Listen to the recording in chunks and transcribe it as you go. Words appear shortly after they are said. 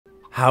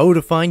How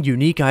to find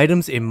unique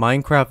items in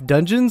Minecraft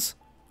dungeons?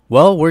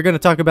 Well, we're going to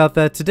talk about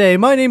that today.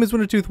 My name is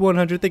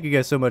Wintertooth100. Thank you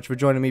guys so much for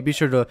joining me. Be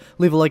sure to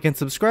leave a like and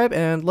subscribe,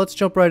 and let's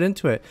jump right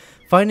into it.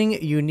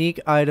 Finding unique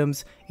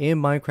items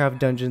in Minecraft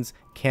dungeons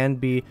can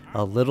be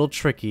a little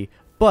tricky,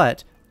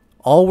 but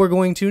all we're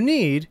going to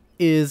need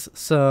is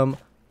some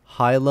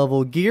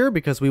high-level gear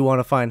because we want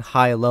to find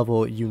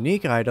high-level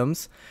unique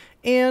items,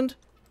 and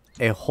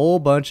a whole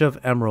bunch of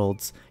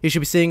emeralds. You should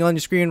be seeing on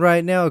your screen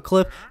right now a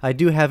clip. I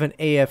do have an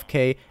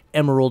AFK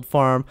emerald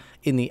farm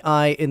in the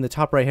eye in the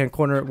top right hand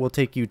corner. Will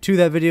take you to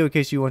that video in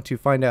case you want to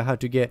find out how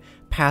to get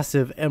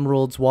passive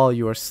emeralds while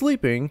you are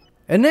sleeping.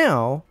 And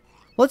now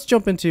let's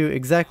jump into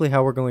exactly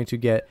how we're going to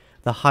get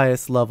the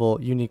highest level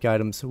unique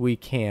items we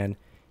can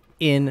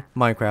in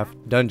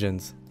Minecraft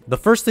dungeons. The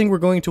first thing we're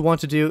going to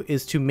want to do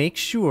is to make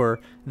sure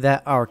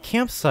that our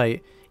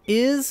campsite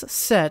is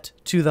set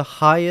to the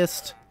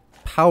highest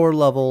power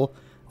level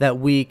that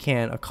we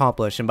can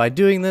accomplish, and by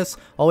doing this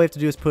all we have to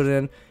do is put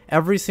in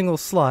every single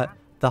slot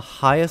the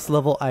highest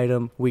level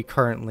item we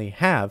currently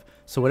have.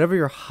 So whatever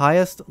your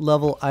highest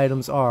level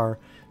items are,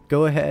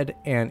 go ahead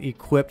and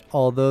equip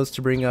all those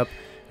to bring up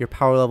your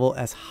power level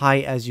as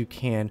high as you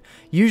can.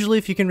 Usually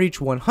if you can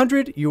reach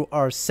 100, you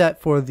are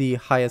set for the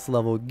highest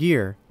level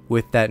gear.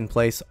 With that in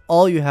place,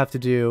 all you have to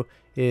do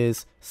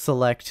is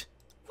select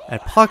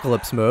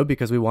apocalypse mode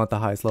because we want the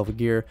highest level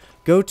gear.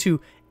 Go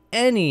to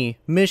any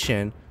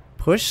mission,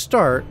 push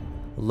start,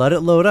 let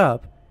it load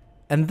up,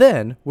 and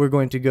then we're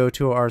going to go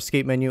to our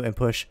escape menu and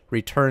push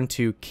return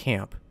to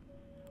camp.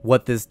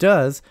 What this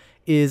does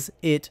is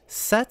it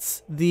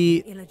sets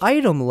the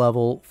item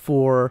level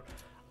for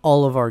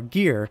all of our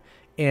gear,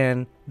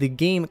 and the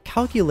game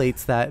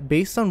calculates that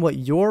based on what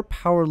your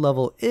power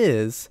level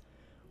is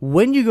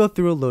when you go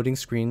through a loading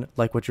screen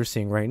like what you're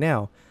seeing right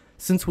now.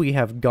 Since we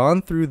have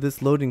gone through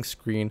this loading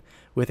screen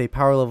with a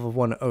power level of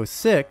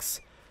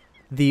 106,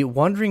 the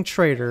wandering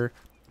trader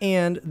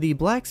and the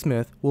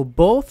blacksmith will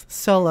both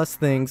sell us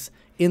things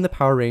in the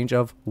power range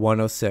of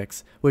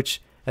 106, which,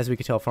 as we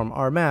can tell from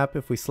our map,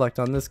 if we select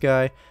on this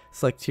guy,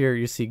 select here,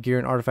 you see gear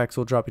and artifacts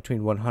will drop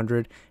between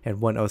 100 and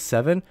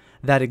 107.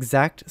 That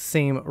exact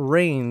same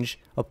range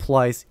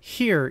applies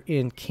here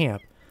in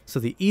camp. So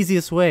the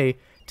easiest way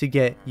to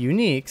get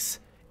uniques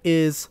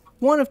is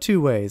one of two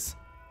ways.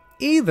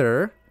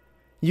 Either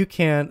you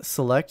can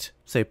select,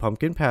 say,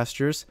 pumpkin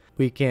pastures.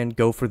 We can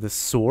go for the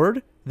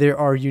sword. There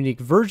are unique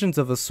versions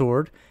of the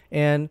sword,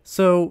 and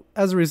so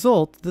as a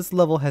result, this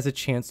level has a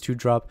chance to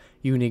drop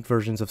unique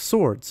versions of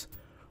swords,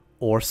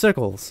 or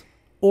sickles,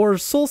 or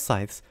soul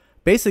scythes.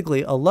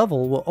 Basically, a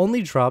level will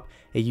only drop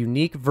a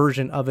unique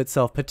version of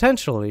itself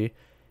potentially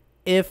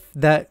if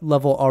that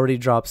level already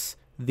drops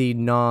the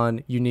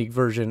non-unique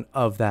version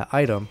of that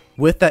item.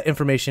 With that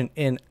information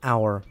in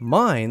our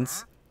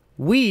minds,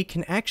 we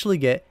can actually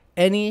get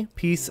any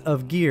piece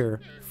of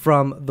gear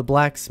from the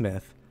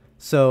blacksmith.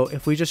 So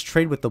if we just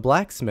trade with the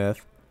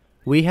blacksmith,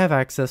 we have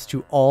access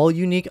to all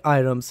unique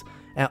items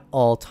at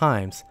all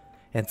times.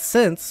 And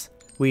since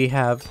we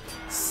have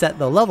set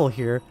the level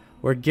here,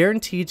 we're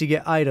guaranteed to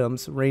get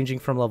items ranging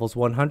from levels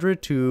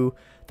 100 to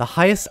the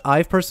highest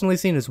I've personally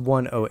seen is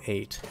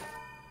 108.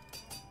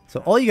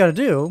 So all you gotta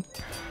do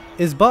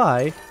is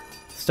buy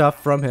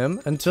stuff from him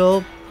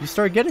until you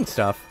start getting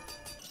stuff.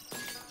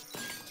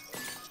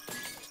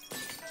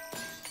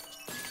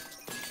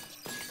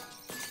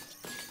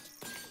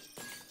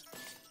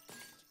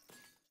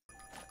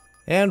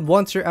 And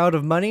once you're out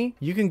of money,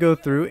 you can go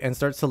through and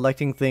start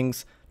selecting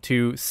things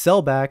to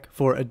sell back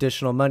for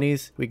additional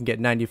monies. We can get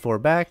 94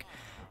 back.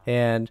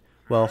 And,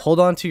 well, hold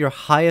on to your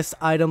highest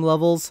item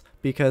levels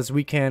because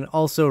we can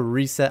also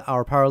reset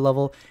our power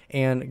level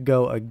and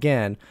go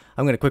again.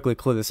 I'm going to quickly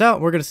clear this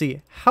out. We're going to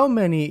see how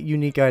many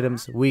unique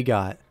items we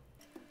got.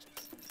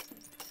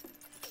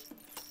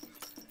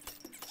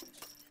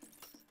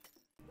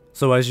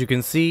 So as you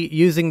can see,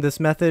 using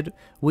this method,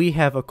 we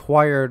have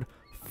acquired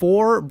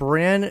 4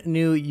 brand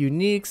new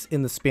uniques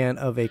in the span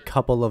of a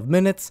couple of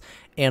minutes,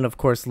 and of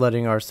course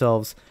letting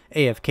ourselves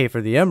AFK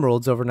for the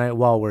emeralds overnight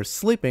while we're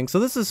sleeping. So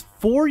this is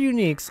 4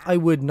 uniques I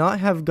would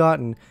not have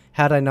gotten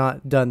had I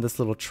not done this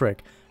little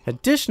trick.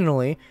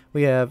 Additionally,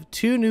 we have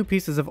 2 new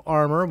pieces of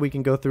armor. We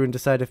can go through and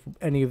decide if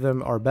any of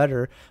them are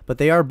better, but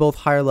they are both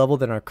higher level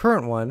than our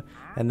current one,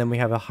 and then we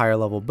have a higher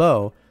level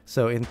bow.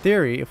 So in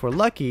theory, if we're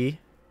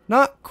lucky,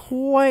 not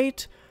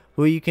quite,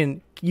 well, you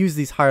can use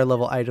these higher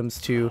level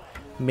items to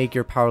make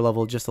your power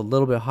level just a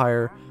little bit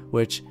higher,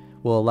 which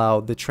will allow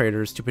the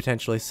traders to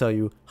potentially sell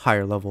you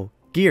higher level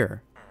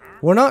gear.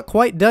 We're not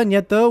quite done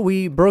yet though.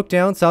 We broke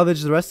down,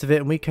 salvaged the rest of it,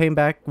 and we came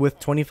back with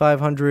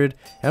 2,500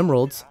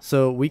 emeralds,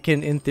 so we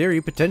can in theory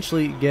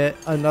potentially get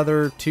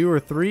another 2 or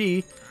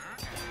 3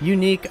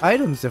 unique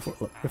items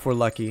if we're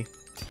lucky.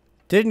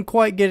 Didn't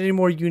quite get any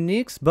more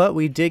uniques, but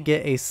we did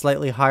get a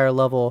slightly higher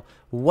level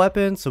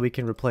weapon, so we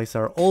can replace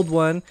our old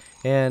one.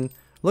 And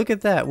look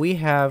at that, we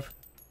have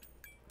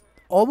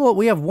 1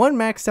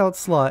 maxed out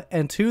slot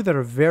and 2 that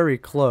are very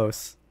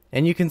close.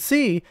 And you can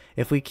see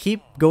if we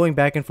keep going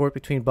back and forth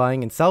between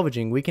buying and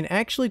salvaging, we can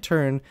actually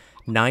turn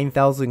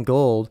 9,000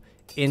 gold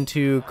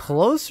into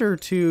closer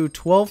to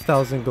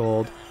 12,000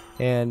 gold,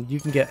 and you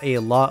can get a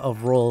lot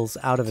of rolls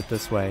out of it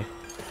this way.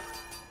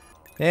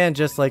 And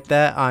just like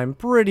that, I'm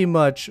pretty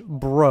much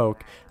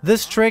broke.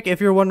 This trick, if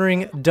you're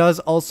wondering, does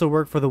also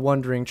work for the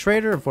wandering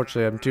trader.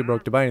 Unfortunately, I'm too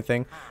broke to buy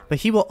anything. But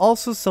he will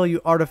also sell you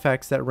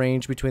artifacts that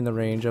range between the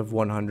range of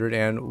 100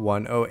 and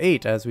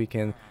 108, as we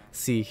can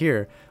see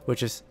here.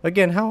 Which is,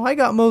 again, how I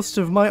got most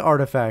of my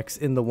artifacts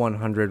in the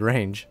 100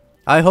 range.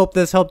 I hope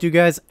this helped you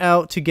guys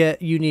out to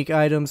get unique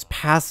items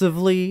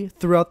passively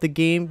throughout the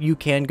game. You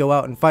can go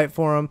out and fight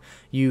for them.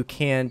 You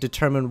can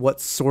determine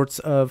what sorts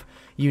of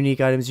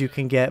unique items you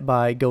can get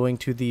by going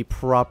to the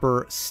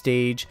proper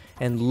stage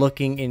and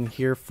looking in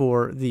here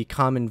for the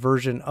common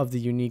version of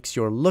the uniques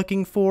you're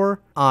looking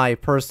for. I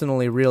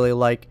personally really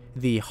like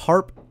the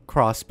harp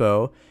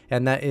crossbow,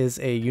 and that is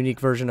a unique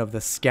version of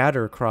the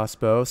scatter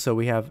crossbow, so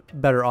we have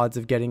better odds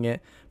of getting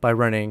it by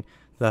running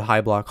the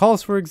high block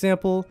halls, for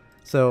example.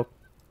 So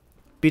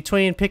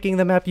between picking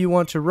the map you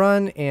want to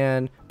run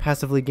and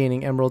passively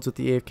gaining emeralds with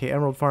the AFK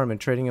emerald farm and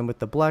trading them with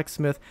the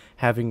blacksmith,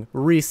 having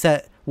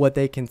reset what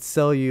they can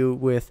sell you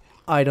with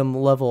item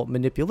level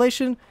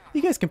manipulation,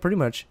 you guys can pretty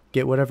much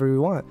get whatever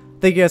you want.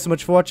 Thank you guys so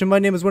much for watching. My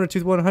name is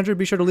WonderTooth100.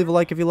 Be sure to leave a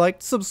like if you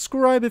liked,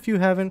 subscribe if you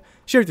haven't,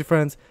 share with your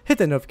friends, hit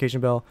that notification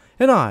bell,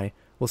 and I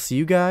will see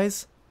you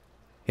guys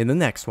in the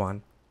next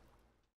one.